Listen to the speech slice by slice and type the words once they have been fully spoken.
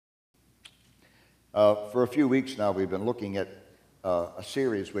For a few weeks now, we've been looking at a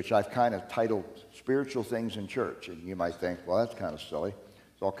series which I've kind of titled Spiritual Things in Church. And you might think, well, that's kind of silly.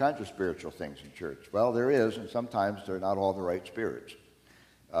 There's all kinds of spiritual things in church. Well, there is, and sometimes they're not all the right spirits.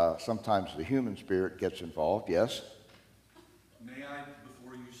 Sometimes the human spirit gets involved, yes? May I,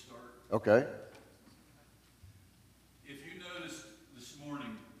 before you start? Okay. If you noticed this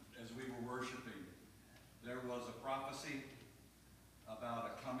morning as we were worshiping, there was a prophecy about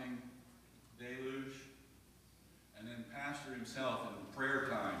a coming deluge, and then Pastor himself in prayer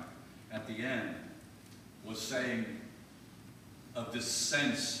time at the end was saying of this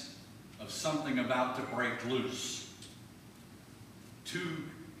sense of something about to break loose. Two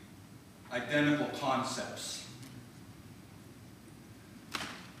identical concepts.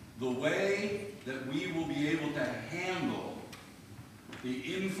 The way that we will be able to handle the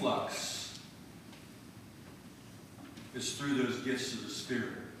influx is through those gifts of the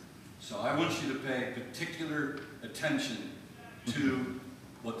Spirit. So I want you to pay particular attention to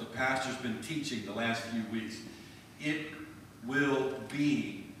what the pastor's been teaching the last few weeks. It will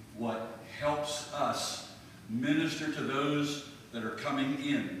be what helps us minister to those that are coming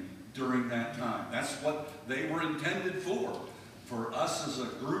in during that time. That's what they were intended for us as a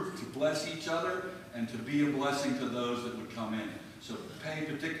group to bless each other and to be a blessing to those that would come in. So pay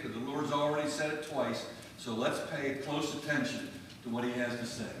particular, the Lord's already said it twice, so let's pay close attention to what he has to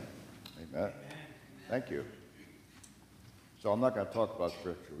say. Amen. Thank you. So I'm not going to talk about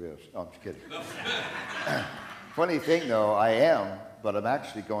spiritual gifts. No, I'm just kidding. Funny thing, though, I am, but I'm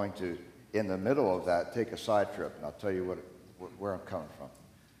actually going to, in the middle of that, take a side trip, and I'll tell you where I'm coming from.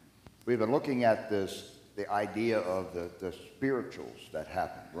 We've been looking at this, the idea of the spirituals that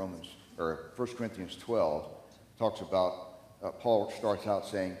happen. 1 Corinthians 12 talks about, Paul starts out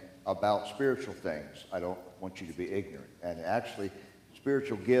saying, about spiritual things, I don't want you to be ignorant. And actually,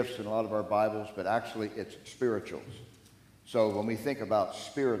 spiritual gifts in a lot of our Bibles, but actually it's spirituals. So when we think about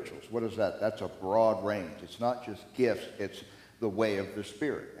spirituals, what is that? That's a broad range. It's not just gifts, it's the way of the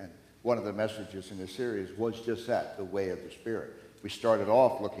Spirit. And one of the messages in this series was just that, the way of the Spirit. We started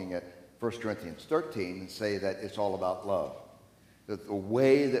off looking at 1 Corinthians 13 and say that it's all about love. That the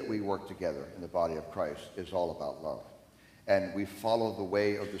way that we work together in the body of Christ is all about love. And we follow the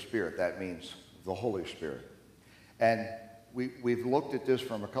way of the Spirit. That means the Holy Spirit. And we've looked at this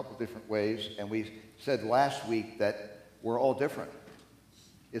from a couple different ways, and we said last week that we're all different.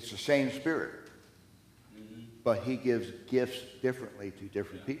 It's the same Spirit, but he gives gifts differently to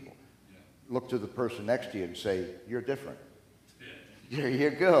different people. Look to the person next to you and say, you're different. There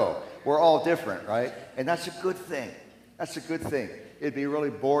you go. We're all different, right? And that's a good thing. That's a good thing. It'd be a really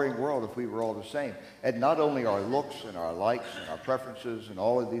boring world if we were all the same. And not only our looks and our likes and our preferences and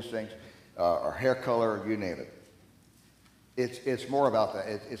all of these things, our hair color, you name it. It's more about that.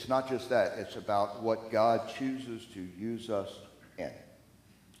 It's not just that. It's about what God chooses to use us in,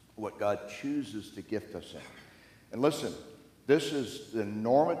 what God chooses to gift us in. And listen, this is the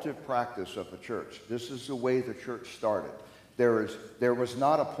normative practice of the church. This is the way the church started. There was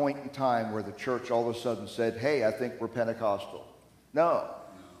not a point in time where the church all of a sudden said, hey, I think we're Pentecostal. No.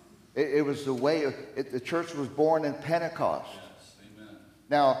 It was the way, the church was born in Pentecost. Yes, amen.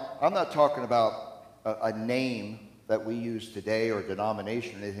 Now, I'm not talking about a name that we use today or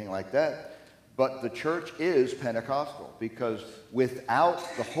denomination or anything like that, but the church is Pentecostal because without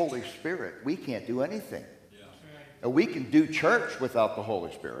the Holy Spirit, we can't do anything. Yeah. Now, we can do church without the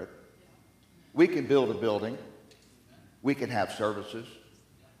Holy Spirit. We can build a building. We can have services.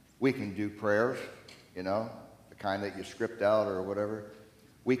 We can do prayers, you know, the kind that you script out or whatever.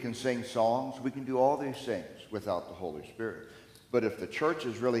 We can sing songs. We can do all these things without the Holy Spirit. But if the church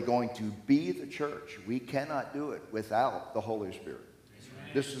is really going to be the church, we cannot do it without the Holy Spirit.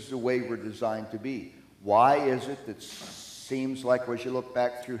 This is the way we're designed to be. Why is it that seems like as you look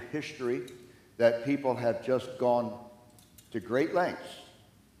back through history that people have just gone to great lengths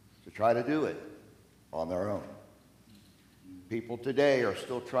to try to do it on their own? People today are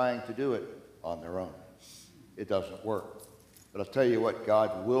still trying to do it on their own. It doesn't work. But I'll tell you what,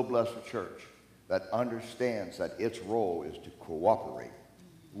 God will bless a church that understands that its role is to cooperate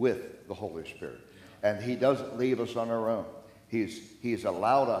with the Holy Spirit. And he doesn't leave us on our own. He's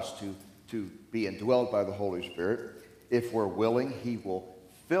allowed us to be indwelled by the Holy Spirit. If we're willing, he will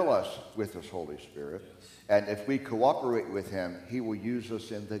fill us with his Holy Spirit. And if we cooperate with him, he will use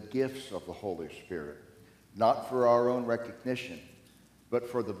us in the gifts of the Holy Spirit. Not for our own recognition, but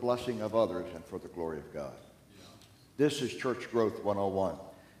for the blessing of others and for the glory of God. This is Church Growth 101.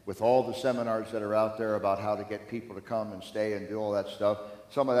 With all the seminars that are out there about how to get people to come and stay and do all that stuff,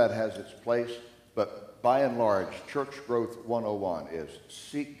 some of that has its place, but by and large, Church Growth 101 is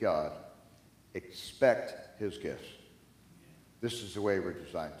seek God, expect his gifts. This is the way we're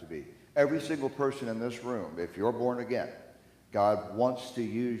designed to be. Every single person in this room, if you're born again, God wants to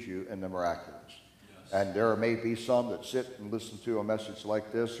use you in the miraculous. Yes. And there may be some that sit and listen to a message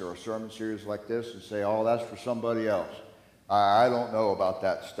like this or a sermon series like this and say, oh, that's for somebody else. I don't know about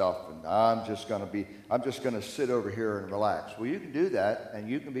that stuff, and I'm just going to sit over here and relax. Well, you can do that, and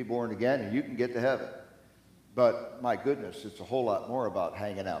you can be born again, and you can get to heaven. But my goodness, it's a whole lot more about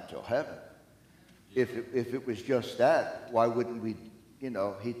hanging out till heaven. If it was just that, why wouldn't we,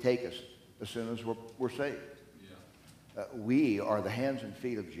 he'd take us as soon as we're saved. Yeah. We are the hands and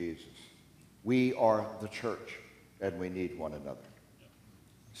feet of Jesus. We are the church, and we need one another. Yeah.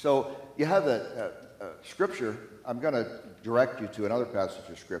 So you have the scripture. I'm going to direct you to another passage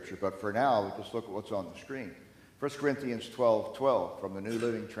of scripture, but for now, we just look at what's on the screen. 1 Corinthians 12:12 from the New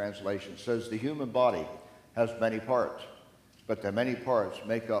Living Translation says, the human body has many parts, but the many parts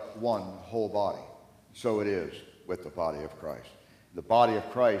make up one whole body. So it is with the body of Christ. The body of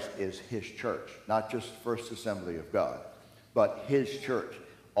Christ is his church, not just First Assembly of God, but his church.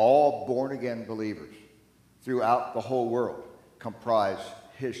 All born-again believers throughout the whole world comprise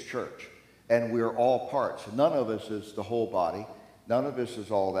his church. And we're all parts. None of us is the whole body. None of us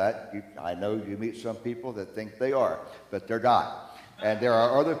is all that. I know you meet some people that think they are, but they're not. And there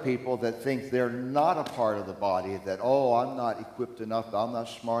are other people that think they're not a part of the body, that, oh, I'm not equipped enough, I'm not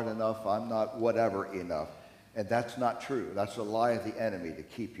smart enough, I'm not whatever enough. And that's not true. That's a lie of the enemy to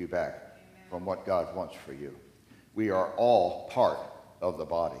keep you back from what God wants for you. We are all part of the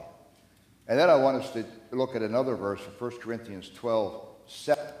body. And then I want us to look at another verse in 1 Corinthians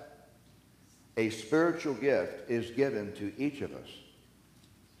 12:7. A spiritual gift is given to each of us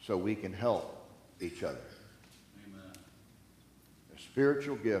so we can help each other. Amen. A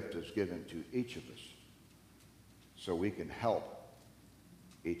spiritual gift is given to each of us so we can help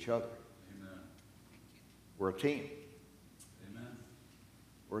each other. Amen. We're a team. Amen.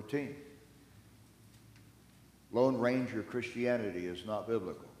 We're a team. Lone Ranger Christianity is not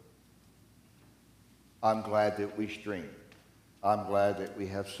biblical. I'm glad that we stream. I'm glad that we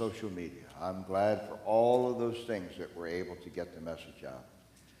have social media. I'm glad for all of those things that we're able to get the message out.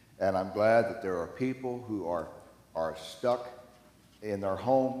 And I'm glad that there are people who are stuck in their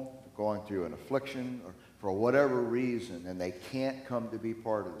home, going through an affliction, or for whatever reason, and they can't come to be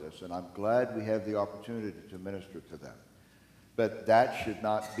part of this. And I'm glad we have the opportunity to minister to them. But that should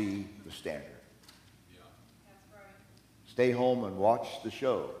not be the standard. Yeah. That's right. Stay home and watch the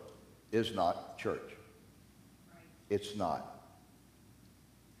show is not church. Right. It's not.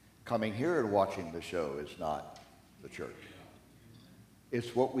 Coming here and watching the show is not the church.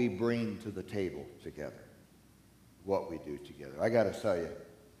 It's what we bring to the table together, what we do together. I got to tell you,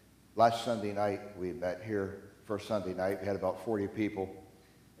 last Sunday night we met here. First Sunday night we had about 40 people,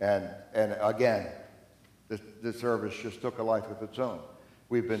 and again, the service just took a life of its own.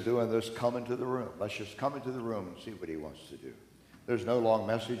 We've been doing this, come into the room. Let's just come into the room and see what he wants to do. There's no long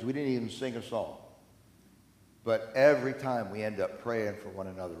message. We didn't even sing a song. But every time we end up praying for one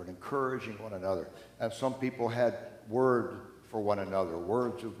another and encouraging one another. And some people had word for one another,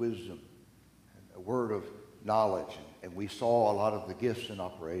 words of wisdom, and a word of knowledge. And we saw a lot of the gifts in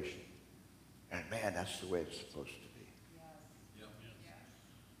operation. And man, that's the way it's supposed to be. Yes. Yep.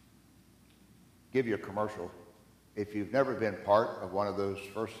 Give you a commercial. If you've never been part of one of those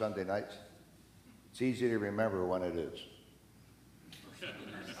first Sunday nights, it's easy to remember when it is.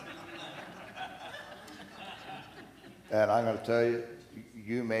 And I'm going to tell you,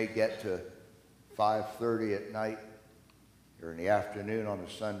 you may get to 5:30 at night or in the afternoon on a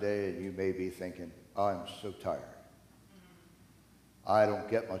Sunday, and you may be thinking, I'm so tired. I don't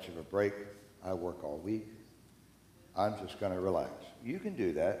get much of a break. I work all week. I'm just going to relax. You can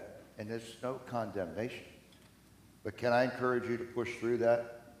do that, and there's no condemnation. But can I encourage you to push through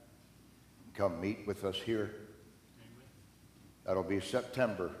that? Come meet with us here. That'll be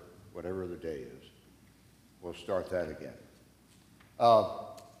September, whatever the day is. We'll start that again.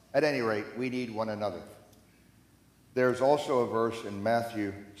 At any rate, we need one another. There's also a verse in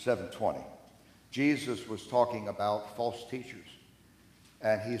Matthew 7:20. Jesus was talking about false teachers.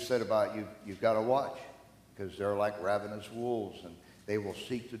 And he said about you've got to watch, because they're like ravenous wolves, and they will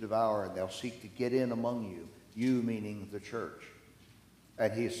seek to devour, and they'll seek to get in among you, you meaning the church.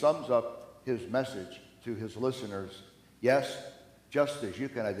 And he sums up his message to his listeners. Yes, just as you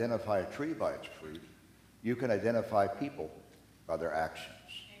can identify a tree by its fruit, you can identify people by their actions.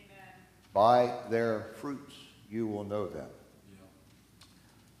 Amen. By their fruits, you will know them. Yeah.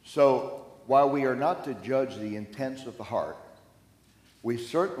 So, while we are not to judge the intents of the heart, we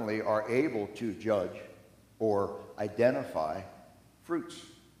certainly are able to judge or identify fruits.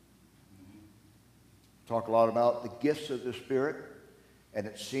 Mm-hmm. talk a lot about the gifts of the Spirit, and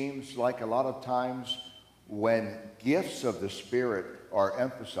it seems like a lot of times when gifts of the Spirit are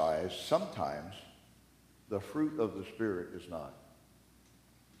emphasized, sometimes the fruit of the Spirit is not.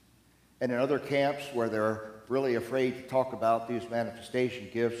 And in other camps where they're really afraid to talk about these manifestation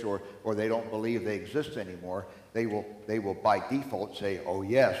gifts, or they don't believe they exist anymore, they will by default say, oh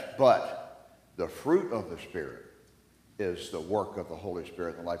yes, but the fruit of the Spirit is the work of the Holy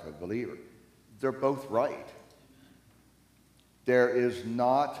Spirit in the life of a believer. They're both right. There is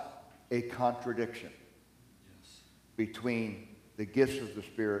not a contradiction between the gifts of the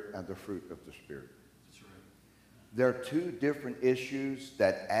Spirit and the fruit of the Spirit. That's right. They're two different issues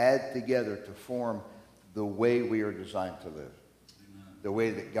that add together to form the way we are designed to live, the way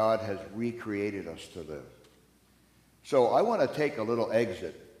that God has recreated us to live. So I want to take a little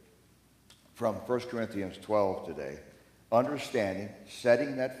exit from 1 Corinthians 12 today, understanding,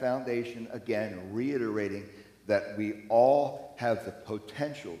 setting that foundation again, reiterating that we all have the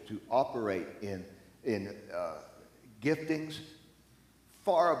potential to operate in giftings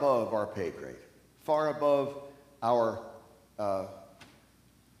far above our pay grade, far above our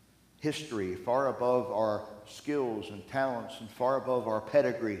history, far above our skills and talents, and far above our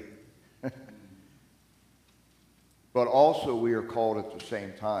pedigree. But also we are called at the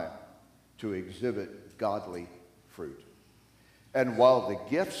same time to exhibit godly fruit. And while the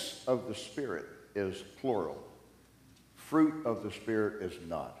gifts of the Spirit is plural, fruit of the Spirit is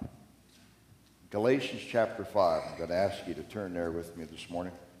not. Galatians chapter 5, I'm going to ask you to turn there with me this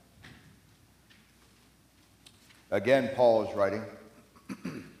morning. Again, Paul is writing,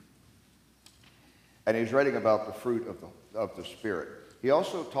 and he's writing about the fruit of the Spirit. He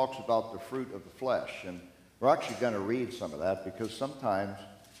also talks about the fruit of the flesh, and we're actually going to read some of that because sometimes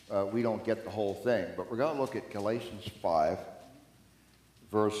we don't get the whole thing. But we're going to look at Galatians 5,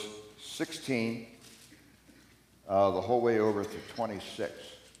 verse 16, the whole way over to 26.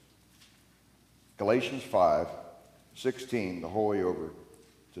 Galatians 5, 16, the whole way over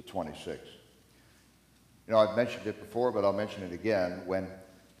to 26. You know, I've mentioned it before, but I'll mention it again. When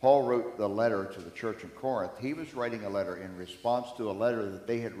Paul wrote the letter to the church in Corinth, he was writing a letter in response to a letter that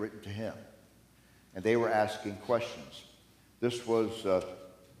they had written to him. And they were asking questions. This was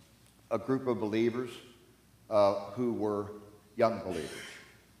a group of believers who were young believers.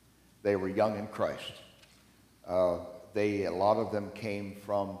 They were young in Christ. A lot of them came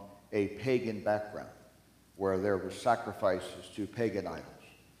from a pagan background where there were sacrifices to pagan idols,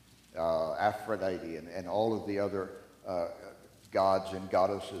 Aphrodite and all of the other gods and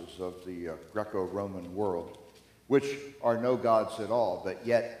goddesses of the Greco-Roman world, which are no gods at all, but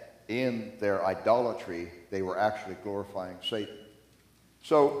yet in their idolatry, they were actually glorifying Satan.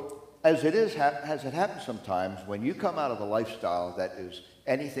 So, as it happens sometimes, when you come out of a lifestyle that is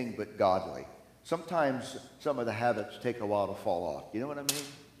anything but godly, sometimes some of the habits take a while to fall off. You know what I mean?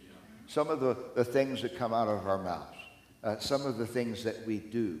 Yeah. Some of the things that come out of our mouths, some of the things that we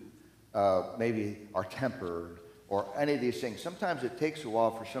do, maybe our temper or any of these things. Sometimes it takes a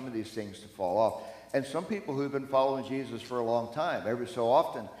while for some of these things to fall off. And some people who've been following Jesus for a long time, every so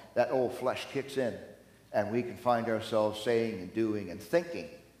often, that old flesh kicks in, and we can find ourselves saying and doing and thinking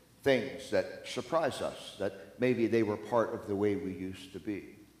things that surprise us, that maybe they were part of the way we used to be.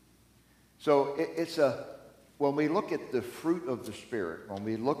 So when we look at the fruit of the Spirit, when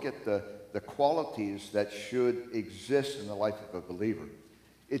we look at the qualities that should exist in the life of a believer,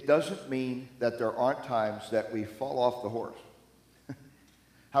 it doesn't mean that there aren't times that we fall off the horse.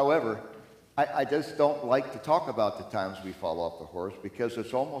 However, I just don't like to talk about the times we fall off the horse because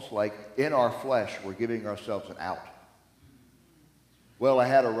it's almost like in our flesh we're giving ourselves an out. Well, I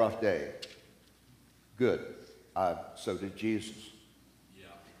had a rough day. Good. So did Jesus.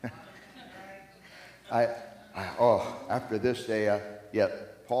 Yeah. After this day,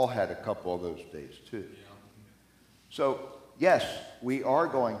 Paul had a couple of those days too. Yeah. So, yes, we are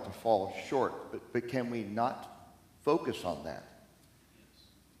going to fall short, but can we not focus on that?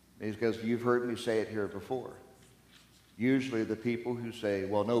 Because you've heard me say it here before. Usually the people who say,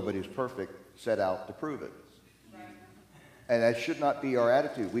 well, nobody's perfect, set out to prove it. Right. And that should not be our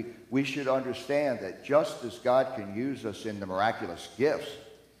attitude. We should understand that just as God can use us in the miraculous gifts,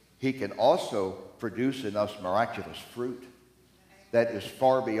 he can also produce in us miraculous fruit that is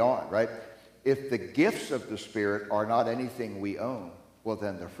far beyond, right? If the gifts of the Spirit are not anything we own, well,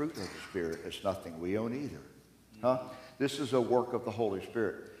 then the fruit of the Spirit is nothing we own either. Huh? This is a work of the Holy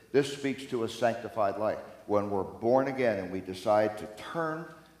Spirit. This speaks to a sanctified life. When we're born again and we decide to turn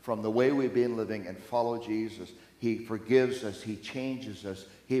from the way we've been living and follow Jesus, he forgives us, he changes us,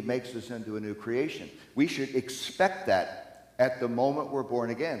 he makes us into a new creation. We should expect that at the moment we're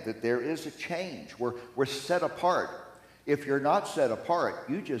born again, that there is a change. We're set apart. If you're not set apart,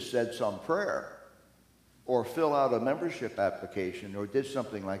 you just said some prayer or fill out a membership application or did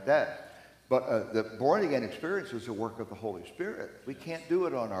something like that. But the born again experience is a work of the Holy Spirit. We can't do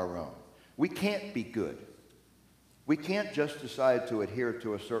it on our own. We can't be good. We can't just decide to adhere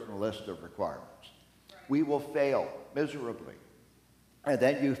to a certain list of requirements. We will fail miserably. And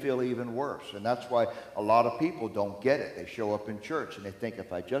then you feel even worse. And that's why a lot of people don't get it. They show up in church and they think,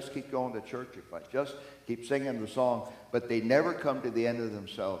 if I just keep going to church, if I just keep singing the song, but they never come to the end of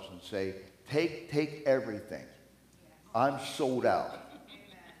themselves and say, take everything. I'm sold out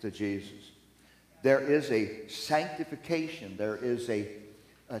to Jesus. There is a sanctification. There is a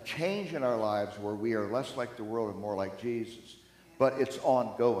change in our lives where we are less like the world and more like Jesus. But it's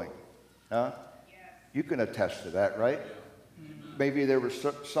ongoing. Huh? You can attest to that, right? Maybe there was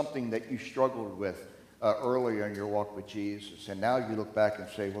something that you struggled with earlier in your walk with Jesus, and now you look back and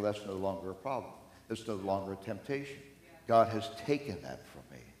say, well, that's no longer a problem. It's no longer a temptation. God has taken that from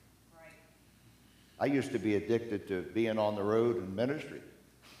me. I used to be addicted to being on the road and ministry.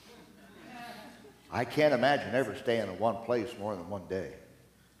 I can't imagine ever staying in one place more than one day.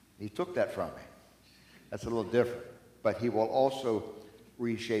 He took that from me. That's a little different. But he will also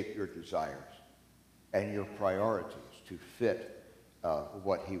reshape your desires and your priorities to fit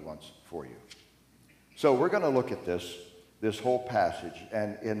what he wants for you. So we're going to look at this whole passage.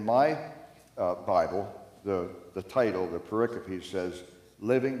 And in my Bible, the title, the pericope says,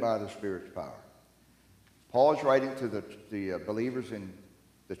 Living by the Spirit's Power. Paul is writing to the believers in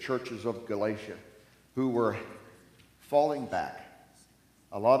the churches of Galatia who were falling back.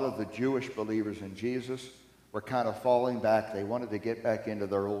 A lot of the Jewish believers in Jesus were kind of falling back. They wanted to get back into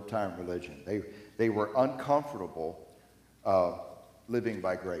their old-time religion. They were uncomfortable living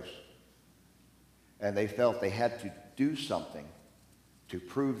by grace. And they felt they had to do something to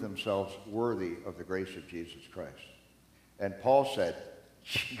prove themselves worthy of the grace of Jesus Christ. And Paul said,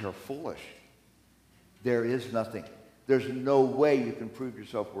 you're foolish. There is nothing. There's no way you can prove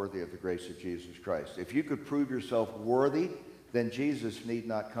yourself worthy of the grace of Jesus Christ. If you could prove yourself worthy, then Jesus need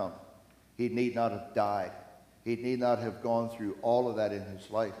not come. He need not have died. He need not have gone through all of that in his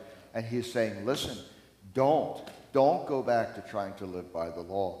life. And he's saying, listen, don't go back to trying to live by the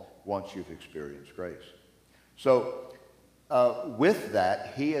law once you've experienced grace. So with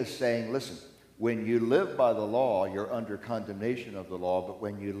that, he is saying, listen, when you live by the law, you're under condemnation of the law. But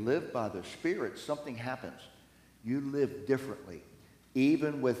when you live by the Spirit, something happens. You live differently,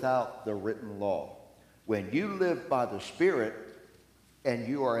 even without the written law. When you live by the Spirit and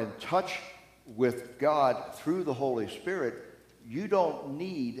you are in touch with God through the Holy Spirit, you don't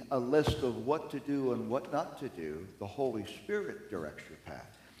need a list of what to do and what not to do. The Holy Spirit directs your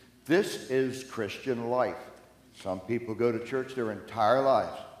path. This is Christian life. Some people go to church their entire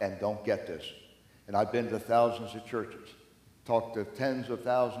lives and don't get this. And I've been to thousands of churches, talked to tens of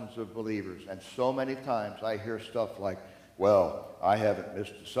thousands of believers, and so many times I hear stuff like, well, I haven't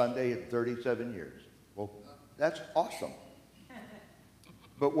missed a Sunday in 37 years. Well, that's awesome.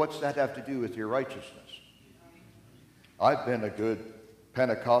 But what's that have to do with your righteousness? I've been a good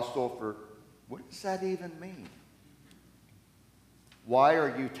Pentecostal for, what does that even mean? Why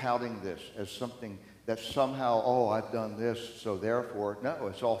are you touting this as something that somehow, oh, I've done this, so therefore, no,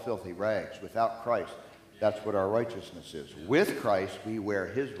 it's all filthy rags. Without Christ, that's what our righteousness is. With Christ, we wear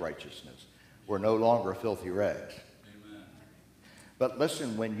his righteousness. We're no longer filthy rags. Amen. But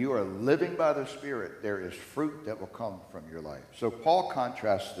listen, when you are living by the Spirit, there is fruit that will come from your life. So Paul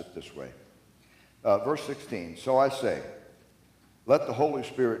contrasts it this way. Verse 16, so I say, let the Holy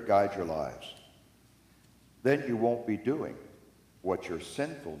Spirit guide your lives. Then you won't be doing what your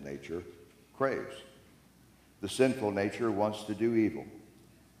sinful nature craves. The sinful nature wants to do evil,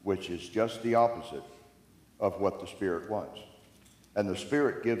 which is just the opposite of what the Spirit wants. And the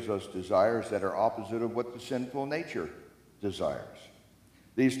Spirit gives us desires that are opposite of what the sinful nature desires.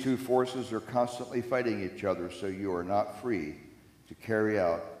 These two forces are constantly fighting each other, so you are not free to carry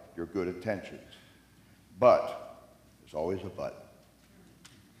out your good intentions. But, there's always a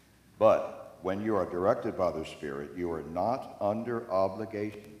but when you are directed by the Spirit, you are not under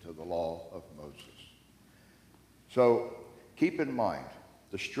obligation to the law of Moses. So keep in mind,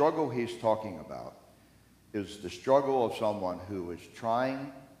 the struggle he's talking about is the struggle of someone who is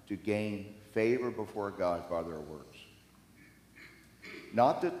trying to gain favor before God by their works.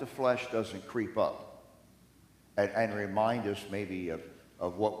 Not that the flesh doesn't creep up and remind us maybe of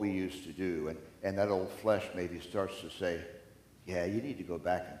what we used to do, and that old flesh maybe starts to say, yeah, you need to go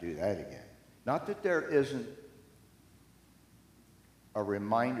back and do that again. Not that there isn't a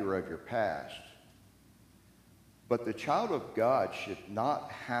reminder of your past, But the child of God should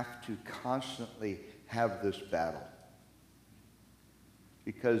not have to constantly have this battle.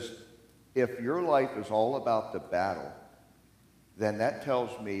 Because if your life is all about the battle, then that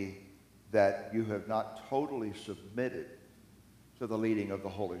tells me that you have not totally submitted to the leading of the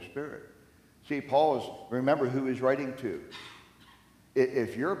Holy Spirit. See, Paul is, remember who he's writing to.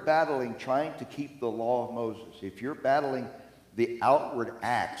 If you're battling trying to keep the law of Moses, if you're battling the outward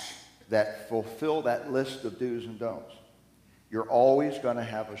acts that fulfill that list of do's and don'ts, you're always going to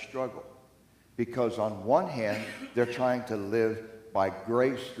have a struggle. Because on one hand, they're trying to live by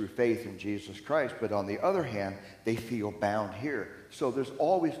grace through faith in Jesus Christ, but on the other hand, they feel bound here. So there's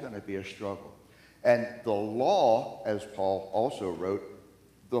always going to be a struggle. And the law, as Paul also wrote,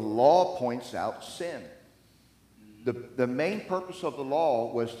 the law points out sin. The main purpose of the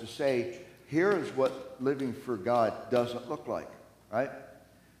law was to say, here is what living for God doesn't look like, right?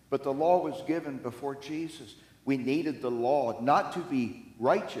 But the law was given before Jesus. We needed the law not to be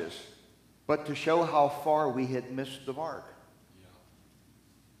righteous, but to show how far we had missed the mark. Yeah.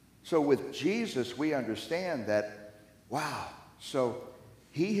 So with Jesus, we understand that, wow, so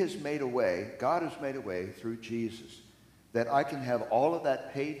he has made a way, God has made a way through Jesus, that I can have all of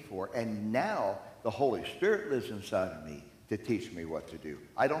that paid for, and now the Holy Spirit lives inside of me to teach me what to do.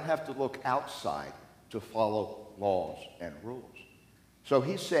 I don't have to look outside to follow laws and rules. So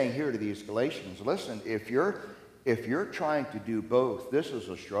he's saying here to these Galatians, listen, if you're trying to do both, this is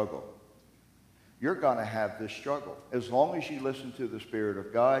a struggle. You're going to have this struggle. As long as you listen to the Spirit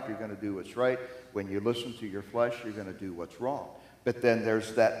of God, you're going to do what's right. When you listen to your flesh, you're going to do what's wrong. But then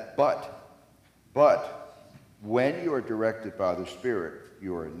there's that but. But when you are directed by the Spirit,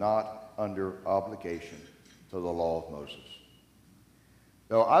 you are not under obligation to the law of Moses.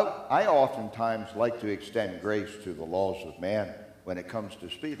 Now, I oftentimes like to extend grace to the laws of man when it comes to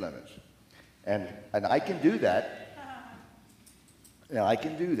speed limits. And I can do that. Now, I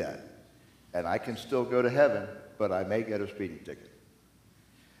can do that. And I can still go to heaven, but I may get a speeding ticket.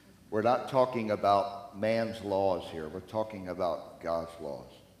 We're not talking about man's laws here. We're talking about God's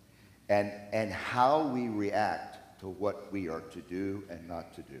laws. And how we react to what we are to do and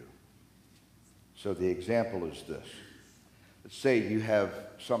not to do. So the example is this. Let's say you have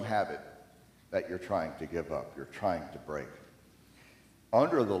some habit that you're trying to give up, you're trying to break.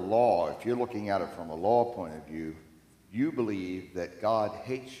 Under the law, if you're looking at it from a law point of view, you believe that God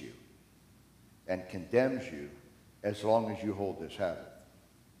hates you and condemns you as long as you hold this habit.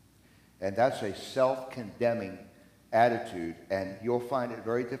 And that's a self-condemning attitude, and you'll find it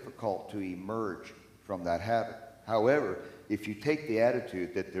very difficult to emerge from that habit. However, if you take the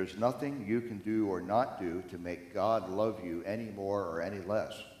attitude that there's nothing you can do or not do to make God love you any more or any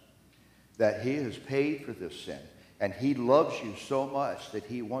less, that he has paid for this sin, and he loves you so much that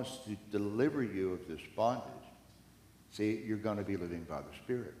he wants to deliver you of this bondage, see, you're going to be living by the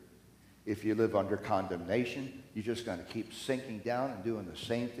Spirit. If you live under condemnation, you're just going to keep sinking down and doing the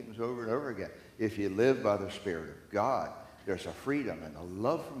same things over and over again. If you live by the Spirit of God, there's a freedom and a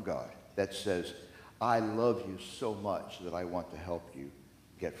love from God that says, I love you so much that I want to help you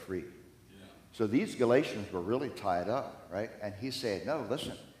get free. Yeah. So these Galatians were really tied up, right? And he said, no,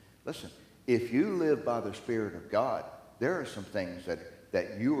 listen. If you live by the Spirit of God, there are some things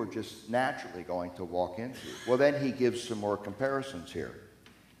that you are just naturally going to walk into. Well, then he gives some more comparisons here.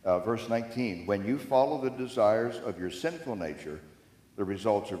 Verse 19, when you follow the desires of your sinful nature, the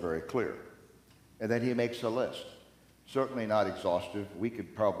results are very clear. And then he makes a list. Certainly not exhaustive. We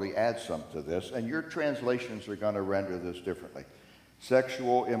could probably add some to this, and your translations are going to render this differently.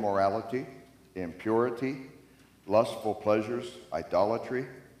 Sexual immorality, impurity, lustful pleasures, idolatry,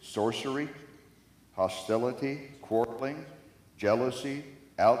 sorcery, hostility, quarreling, jealousy,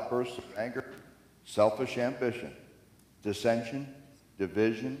 outbursts of anger, selfish ambition, dissension,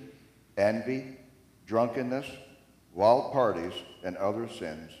 division, envy, drunkenness, wild parties, and other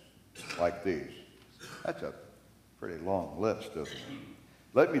sins like these. That's a pretty long list, isn't it?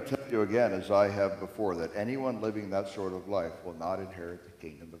 Let me tell you again, as I have before, that anyone living that sort of life will not inherit the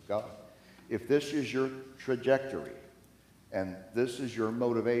kingdom of God. If this is your trajectory, and this is your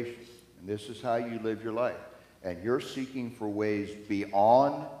motivation, and this is how you live your life, and you're seeking for ways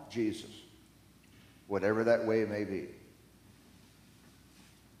beyond Jesus, whatever that way may be,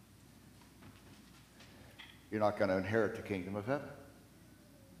 you're not going to inherit the kingdom of heaven.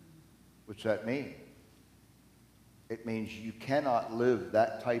 What's that mean? It means you cannot live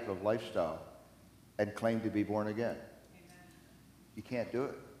that type of lifestyle and claim to be born again. Amen. You can't do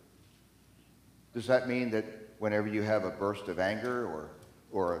it. Does that mean that whenever you have a burst of anger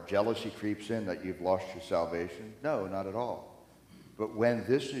or a jealousy creeps in that you've lost your salvation? No, not at all. But when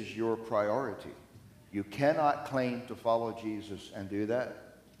this is your priority, You cannot claim to follow Jesus and do that.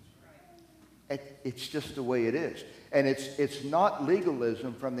 It's just the way it is. And it's not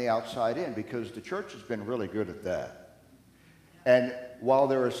legalism from the outside in, because the church has been really good at that. And while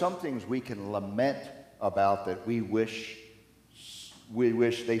there are some things we can lament about that we wish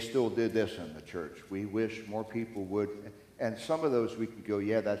they still did this in the church. We wish more people would. And some of those we could go,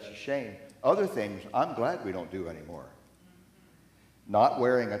 yeah, that's a shame. Other things, I'm glad we don't do anymore. Not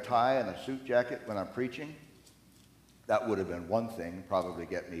wearing a tie and a suit jacket when I'm preaching, that would have been one thing, probably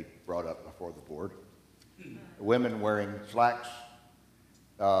get me brought up before the board. Women wearing slacks,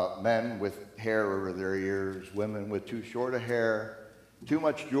 men with hair over their ears, women with too short a hair, too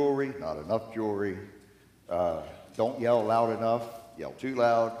much jewelry, not enough jewelry, don't yell loud enough, yell too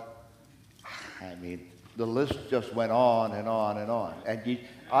loud. I mean, the list just went on and on and on. And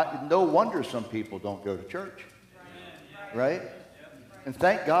no wonder some people don't go to church, right? And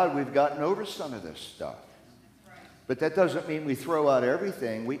thank God we've gotten over some of this stuff. But that doesn't mean we throw out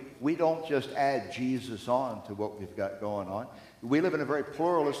everything. We don't just add Jesus on to what we've got going on. We live in a very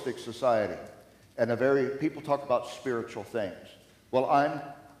pluralistic society, and people talk about spiritual things. Well,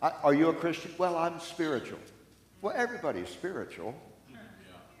 are you a Christian? Well, I'm spiritual. Well, everybody's spiritual.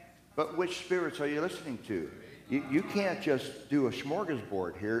 But which spirits are you listening to? You can't just do a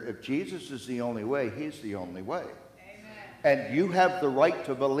smorgasbord here. If Jesus is the only way, he's the only way. And you have the right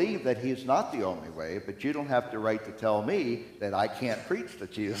to believe that he's not the only way, but you don't have the right to tell me that I can't preach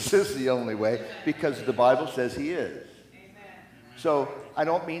that Jesus is the only way, because the Bible says he is. So I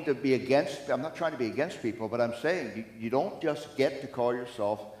don't mean to be I'm not trying to be against people, but I'm saying you don't just get to call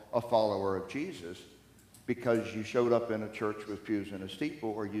yourself a follower of Jesus because you showed up in a church with pews and a steeple,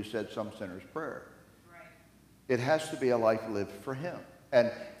 or you said some sinner's prayer. Right. It has to be a life lived for him.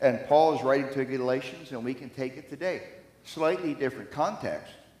 And Paul is writing to Galatians, and we can take it today. Slightly different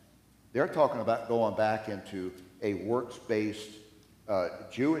context. They're talking about going back into a works-based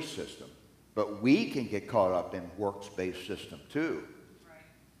Jewish system. But we can get caught up in works-based system too. Right.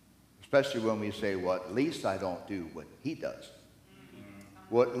 Especially when we say, well, at least I don't do what he does.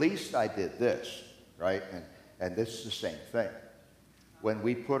 Well, at least I did this, right? And this is the same thing. When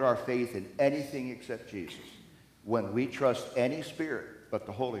we put our faith in anything except Jesus, when we trust any spirit but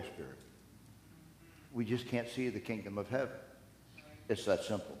the Holy Spirit, we just can't see the kingdom of heaven. It's that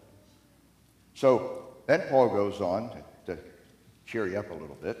simple. So then Paul goes on to cheer you up a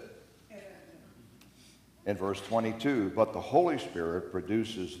little bit. In verse 22, but the Holy Spirit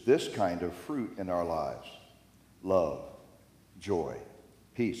produces this kind of fruit in our lives: love, joy,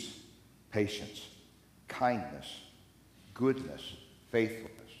 peace, patience, kindness, goodness,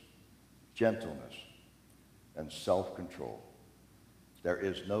 faithfulness, gentleness, and self-control. There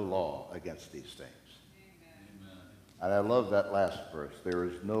is no law against these things. Amen. And I love that last verse. There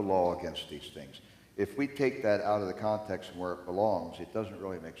is no law against these things. If we take that out of the context and where it belongs, it doesn't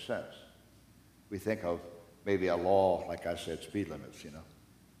really make sense. We think of maybe a law, like I said, speed limits,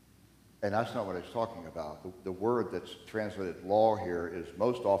 And that's not what it's talking about. The word that's translated law here is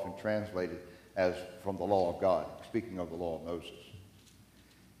most often translated as from the law of God, speaking of the law of Moses.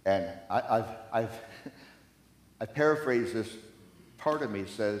 And I paraphrase this. Part of me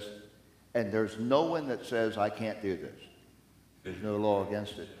says, and there's no one that says I can't do this. There's no law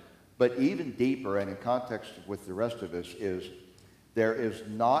against it. But even deeper, and in context with the rest of us, is there is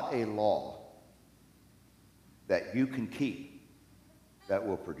not a law that you can keep that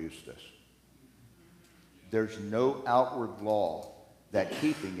will produce this. There's no outward law that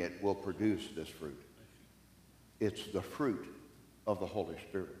keeping it will produce this fruit. It's the fruit of the Holy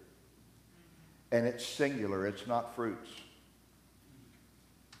Spirit. And it's singular, it's not fruits.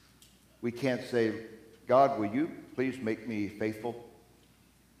 We can't say, God, will you please make me faithful?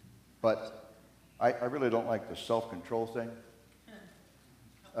 But I really don't like the self-control thing.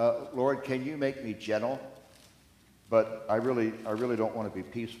 Lord, can you make me gentle? But I really don't want to be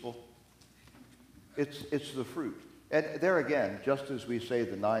peaceful. It's the fruit. And there again, just as we say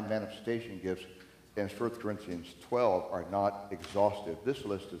the 9 manifestation gifts in 1 Corinthians 12 are not exhaustive, this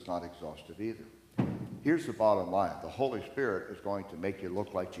list is not exhaustive either. Here's the bottom line. The Holy Spirit is going to make you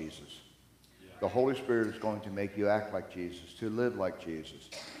look like Jesus. The Holy Spirit is going to make you act like Jesus, to live like Jesus.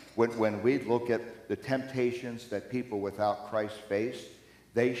 When we look at the temptations that people without Christ face,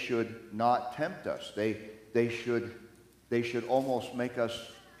 they should not tempt us. They should almost make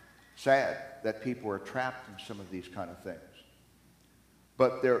us sad that people are trapped in some of these kind of things.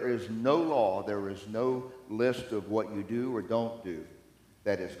 But there is no law, there is no list of what you do or don't do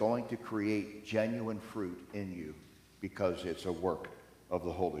that is going to create genuine fruit in you, because it's a work of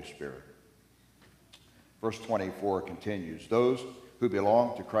the Holy Spirit. Verse 24 continues, those who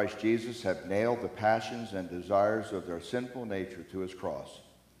belong to Christ Jesus have nailed the passions and desires of their sinful nature to his cross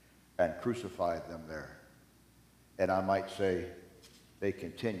and crucified them there. And I might say they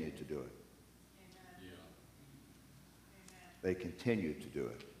continue to do it. Yeah. They continue to do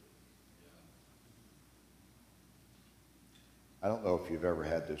it. I don't know if you've ever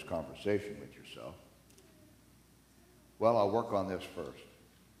had this conversation with yourself. Well, I'll work on this first.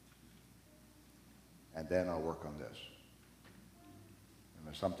 And then I'll work on this.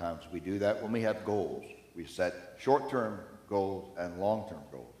 And sometimes we do that when we have goals. We set short-term goals and long-term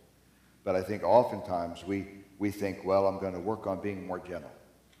goals. But I think oftentimes we think, well, I'm going to work on being more gentle.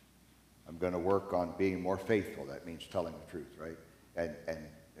 I'm going to work on being more faithful. That means telling the truth, right? And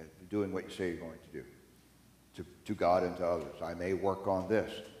doing what you say you're going to do. To God and to others. I may work on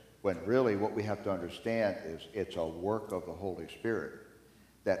this. When really what we have to understand is it's a work of the Holy Spirit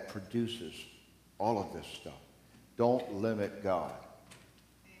that produces all of this stuff. Don't limit God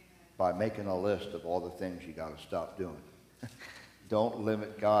by making a list of all the things you got to stop doing. Don't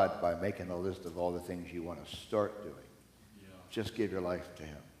limit God by making a list of all the things you want to start doing. Yeah. Just give your life to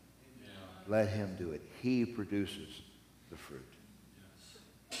him. Yeah. Let him do it. He produces the fruit.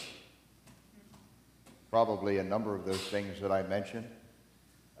 Yes. Probably a number of those things that I mentioned.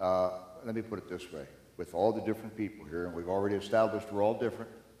 Let me put it this way. With all the different people here, and we've already established we're all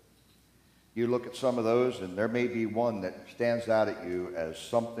different, you look at some of those, and there may be one that stands out at you as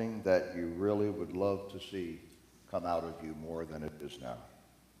something that you really would love to see come out of you more than it is now.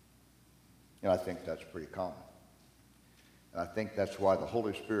 And I think that's pretty common. And I think that's why the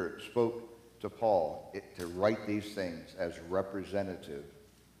Holy Spirit spoke to Paul to write these things as representative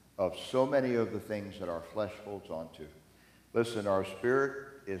of so many of the things that our flesh holds on to. Listen, our spirit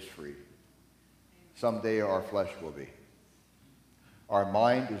is free. Someday our flesh will be. Our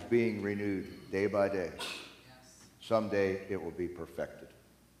mind is being renewed day by day. Someday it will be perfected.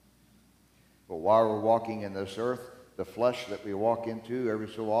 But while we're walking in this earth, the flesh that we walk into every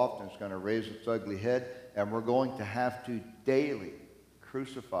so often is going to raise its ugly head, and we're going to have to daily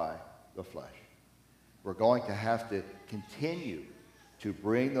crucify the flesh. We're going to have to continue to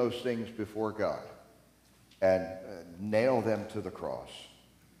bring those things before God and nail them to the cross.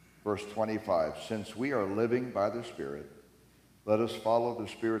 Verse 25, since we are living by the Spirit, let us follow the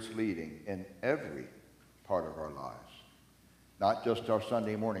Spirit's leading in every part of our lives. Not just our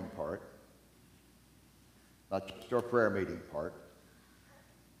Sunday morning part, not just our prayer meeting part,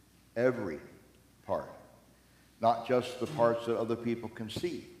 every part. Not just the parts that other people can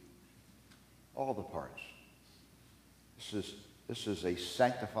see, all the parts. This is a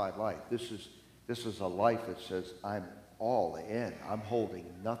sanctified life. This is a life that says, I'm all in. I'm holding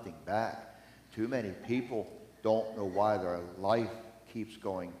nothing back. Too many people don't know why their life keeps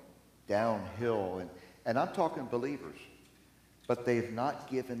going downhill. And I'm talking believers. But they've not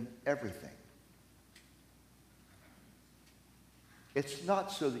given everything. It's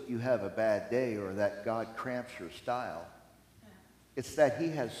not so that you have a bad day or that God cramps your style. It's that he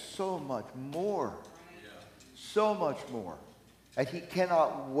has so much more. So much more. And he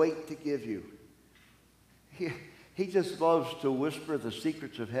cannot wait to give you. He just loves to whisper the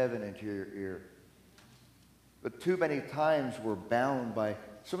secrets of heaven into your ear. But too many times we're bound by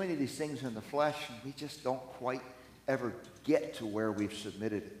so many of these things in the flesh, and we just don't quite ever get to where we've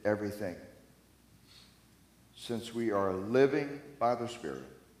submitted everything. Since we are living by the Spirit,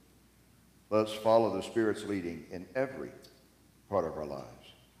 let's follow the Spirit's leading in every part of our lives.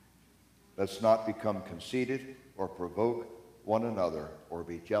 Let's not become conceited or provoke one another or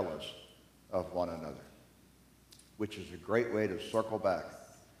be jealous of one another, which is a great way to circle back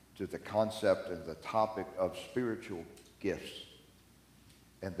to the concept and the topic of spiritual gifts,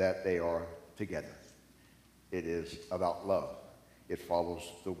 and that they are together. It is about love. It follows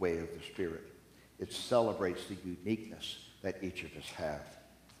the way of the Spirit. It celebrates the uniqueness that each of us have,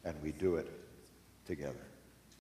 and we do it together.